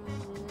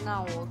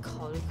那我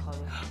考虑。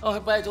哦，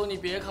拜托你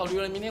别考虑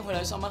了，明天回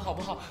来上班好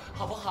不好？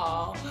好不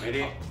好？美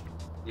丽，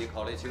你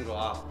考虑清楚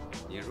啊！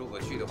你如果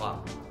去的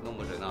话，弄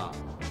不准呢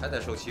还得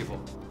受欺负。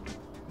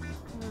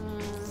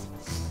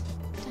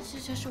但是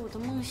这是我的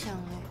梦想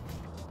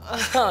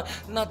哎。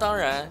那当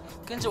然，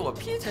跟着我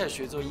Peter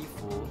学做衣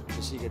服，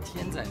这是一个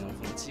天载农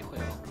逢的机会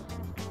哦。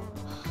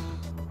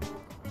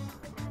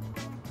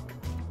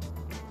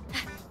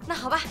那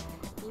好吧，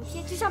明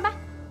天去上班。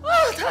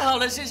太好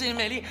了，谢谢你，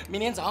美丽。明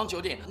天早上9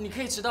点，你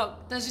可以迟到，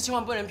但是千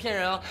万不能骗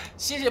人哦。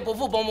谢谢伯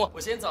父伯母，我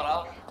先走了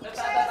哦。拜拜，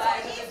下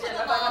次见，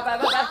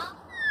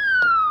拜。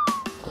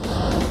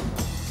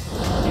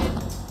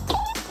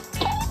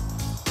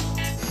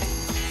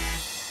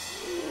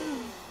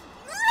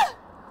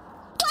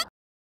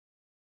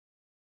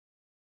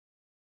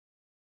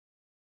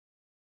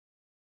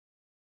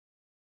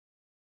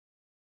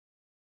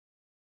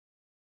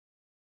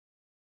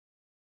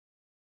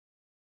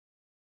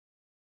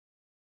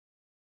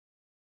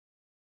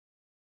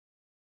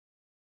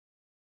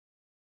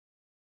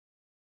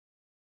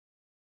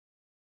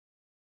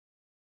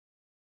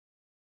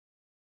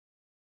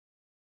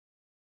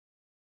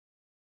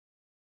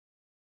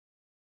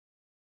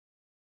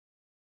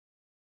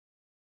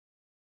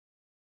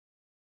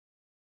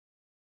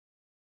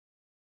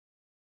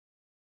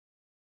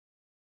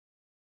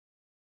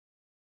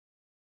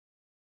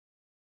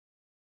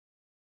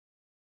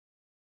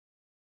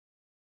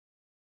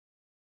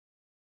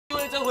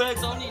会再回来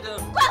找你的。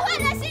滚回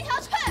你的星球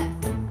去！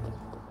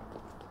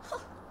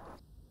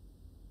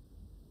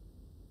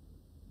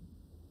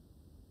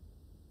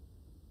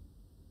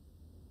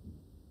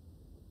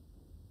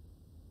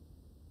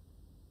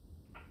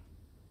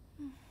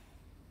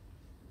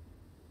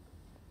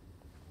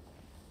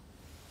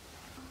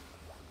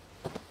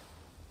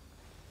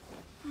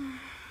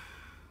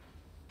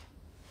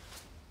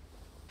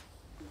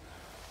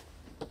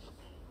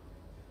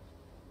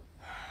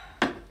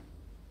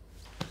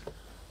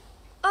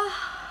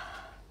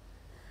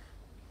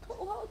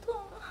头好痛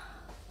啊！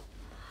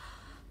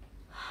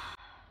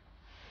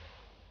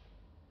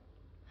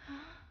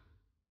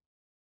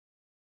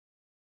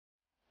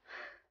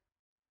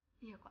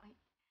叶广义，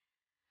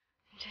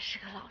你真是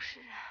个老实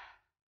人。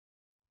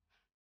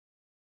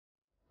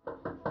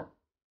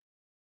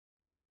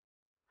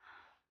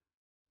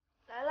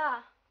来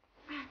了。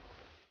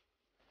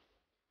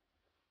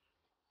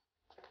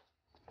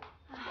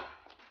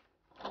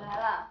来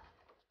了。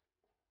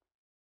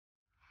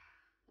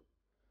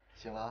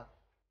醒了？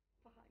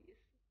不好意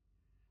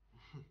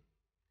思。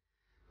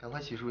赶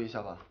快洗漱一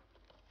下吧，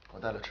我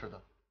带了吃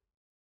的。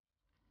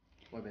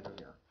外面等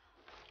你啊。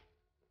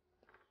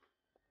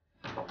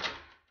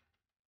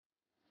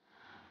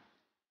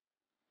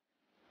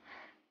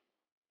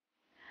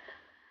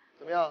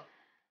怎么样？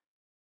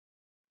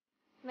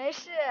没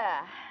事，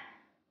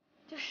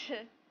就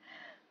是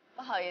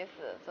不好意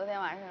思，昨天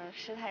晚上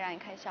失态让你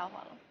看笑话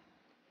了。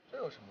这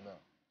有什么的？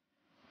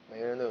每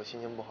个人都有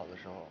心情不好的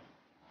时候，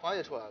发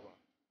泄出来吧，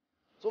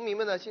总比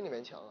闷在心里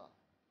面强啊。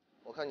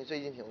我看你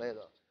最近挺累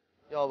的，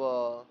要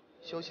不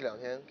休息2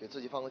天，给自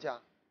己放个假？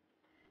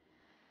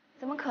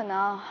怎么可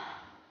能？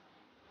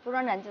服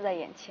装展就在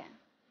眼前。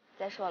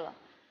再说了，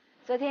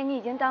昨天你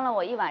已经当了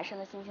我1晚上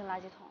的心情垃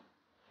圾桶，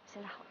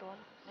现在好多了，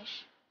没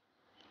事。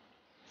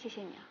谢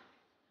谢你啊。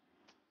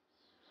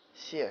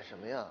谢什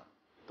么呀？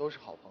都是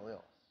好朋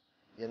友，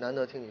也难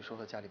得听你说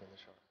说家里面的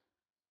事儿。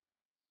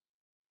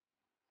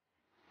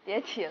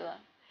别提了，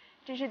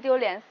真是丢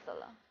脸死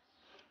了。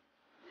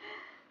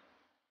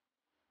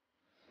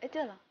哎，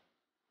对了，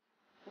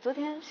你昨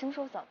天什么时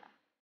候走的？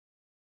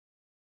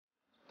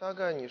大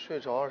概你睡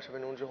着20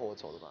分钟之后我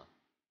走的吧。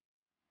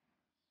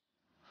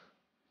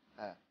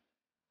哎，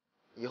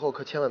以后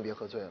可千万别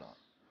喝醉了，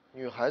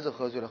女孩子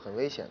喝醉了很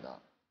危险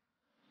的。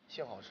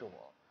幸好是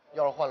我，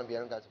要是换了别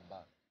人该怎么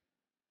办？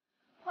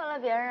换了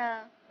别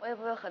人，我也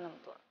不会喝那么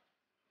多。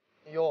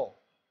哟，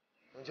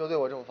你就对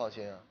我这么放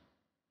心啊？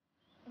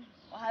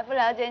我还不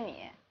了解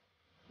你，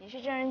你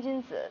是正人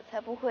君子，才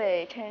不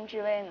会趁人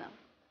之危呢。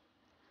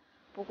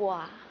不过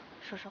啊，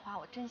说实话，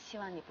我真希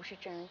望你不是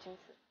正人君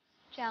子，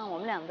这样我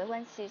们俩的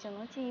关系就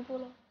能进一步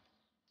喽。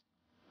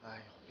哎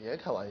呦，别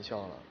开玩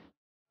笑了。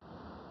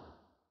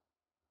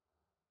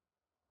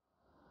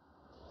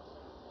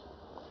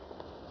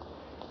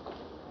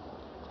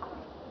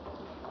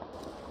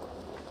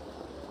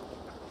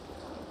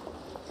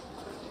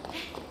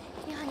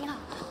你好，你好，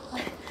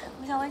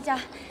我想问一下，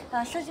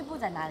设计部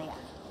在哪里啊？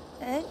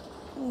哎，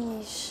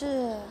你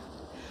是？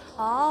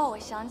哦，我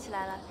想起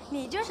来了，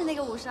你就是那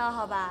个52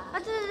号吧？啊，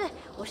对，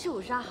我是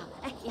52号。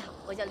哎，你好，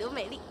我叫刘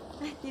美丽。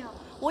哎，你好，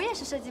我也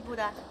是设计部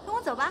的，跟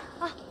我走吧。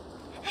啊。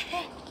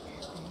哎，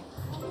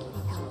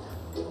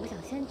我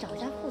想先找一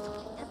下副总，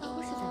他办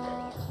公室在哪里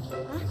啊？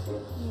啊，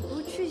你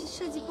不去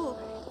设计部，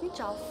你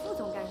找副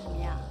总干什么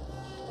呀？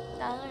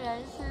当然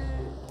是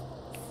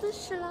私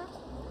事啦。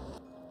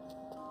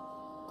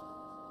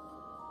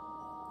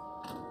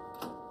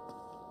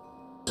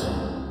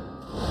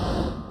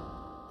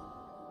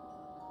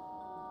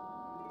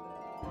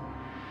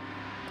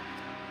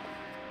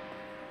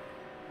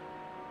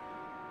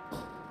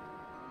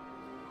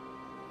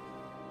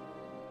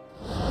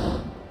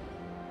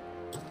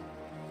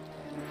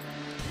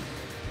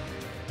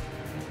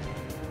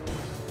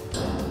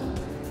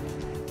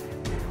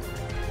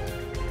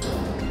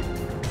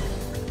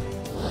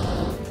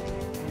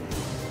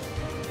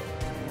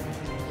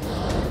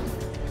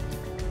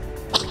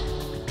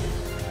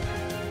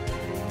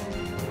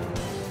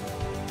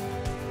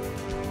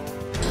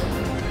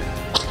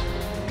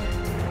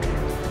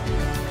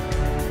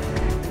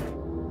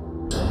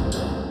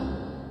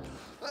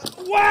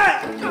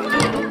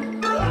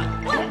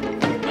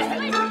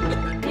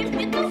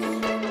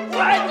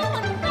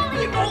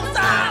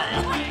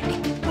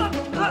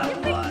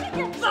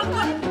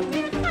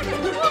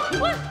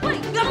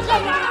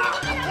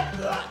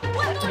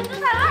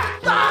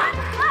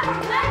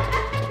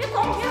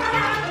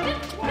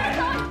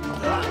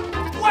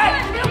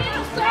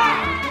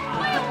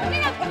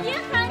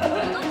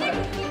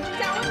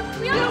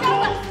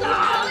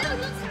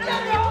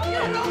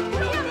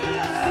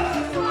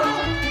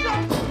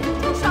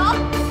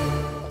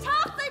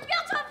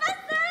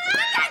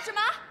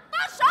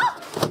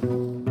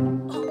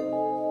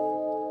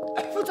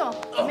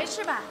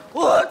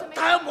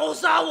他要谋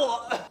杀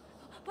我！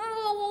不是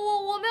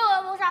我没有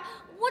要谋杀，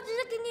我只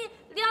是给你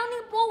量那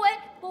个脖围。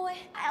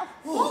哎呀，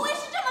脖围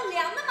是这么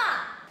量的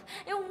嘛？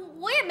哎，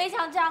我也没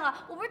想这样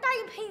啊，我不是答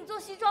应陪你做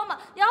西装嘛，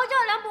然后就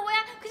要量脖围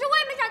啊。可是我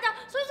也没想这样，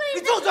所以。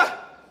你住嘴！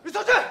你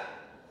出去！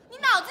你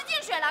脑子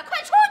进水了，快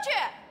出去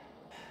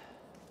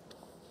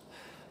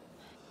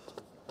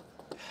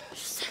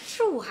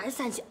！35还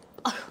是37？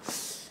哎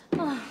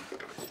呦，啊！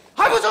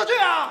还不出去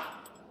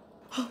啊！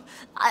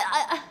哎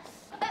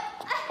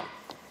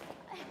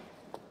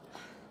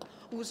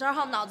！52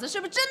号脑子是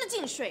不是真的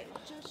进水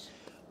了？真是！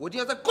我一定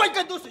要再灌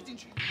更多水进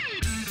去。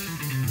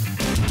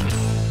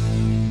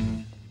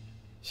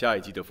下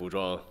一季的服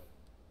装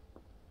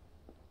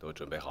都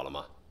准备好了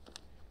吗？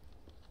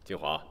金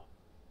华，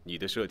你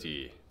的设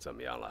计怎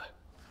么样了？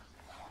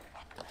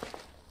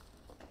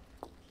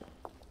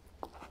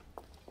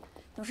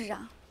董事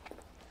长，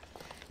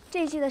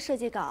这一季的设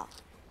计稿，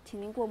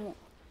请您过目。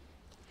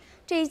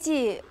这一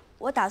季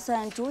我打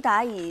算主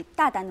打以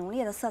大胆浓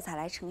烈的色彩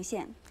来呈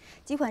现，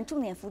几款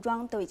重点服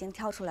装都已经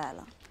挑出来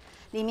了，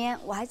里面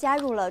我还加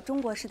入了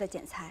中国式的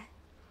剪裁。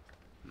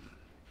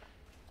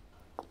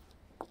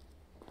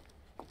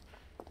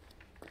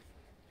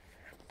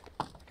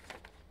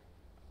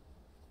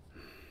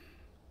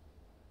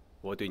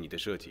我对你的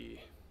设计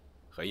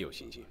很有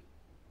信心。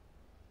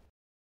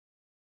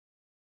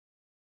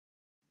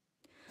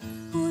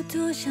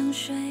多想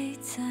睡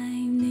在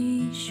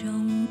你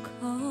胸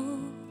口，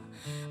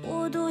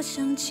我多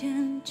想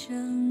牵着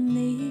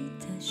你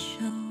的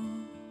手，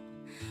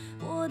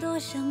我多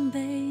想被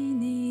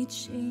你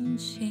轻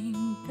轻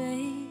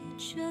背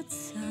着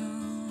走。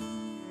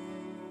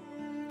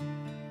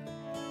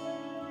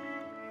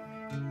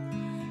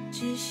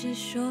只是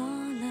说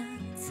了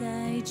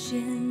再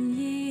见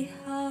以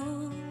后，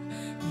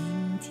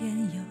明天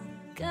又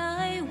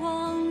该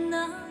往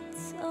哪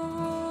走？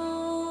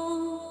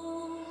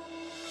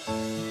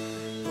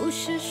不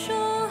是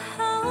说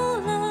好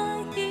了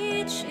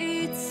一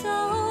起走，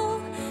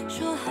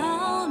说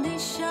好你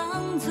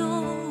想左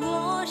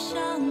我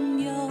想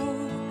右，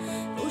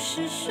不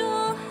是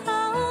说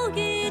好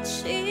一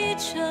起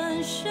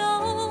承受。